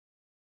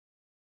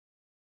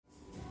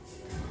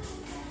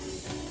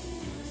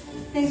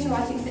Thanks for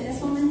watching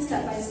Fitness Woman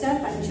Step by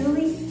Step. I'm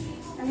Julie.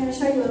 I'm going to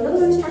show you a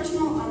little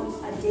instructional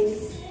on a dig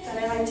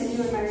that I like to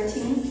do in my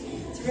routines.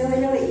 It's really,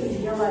 really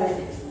easy. You'll love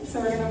it. So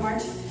we're going to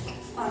march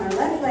on our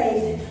left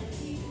leg.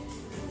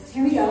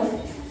 Here we go.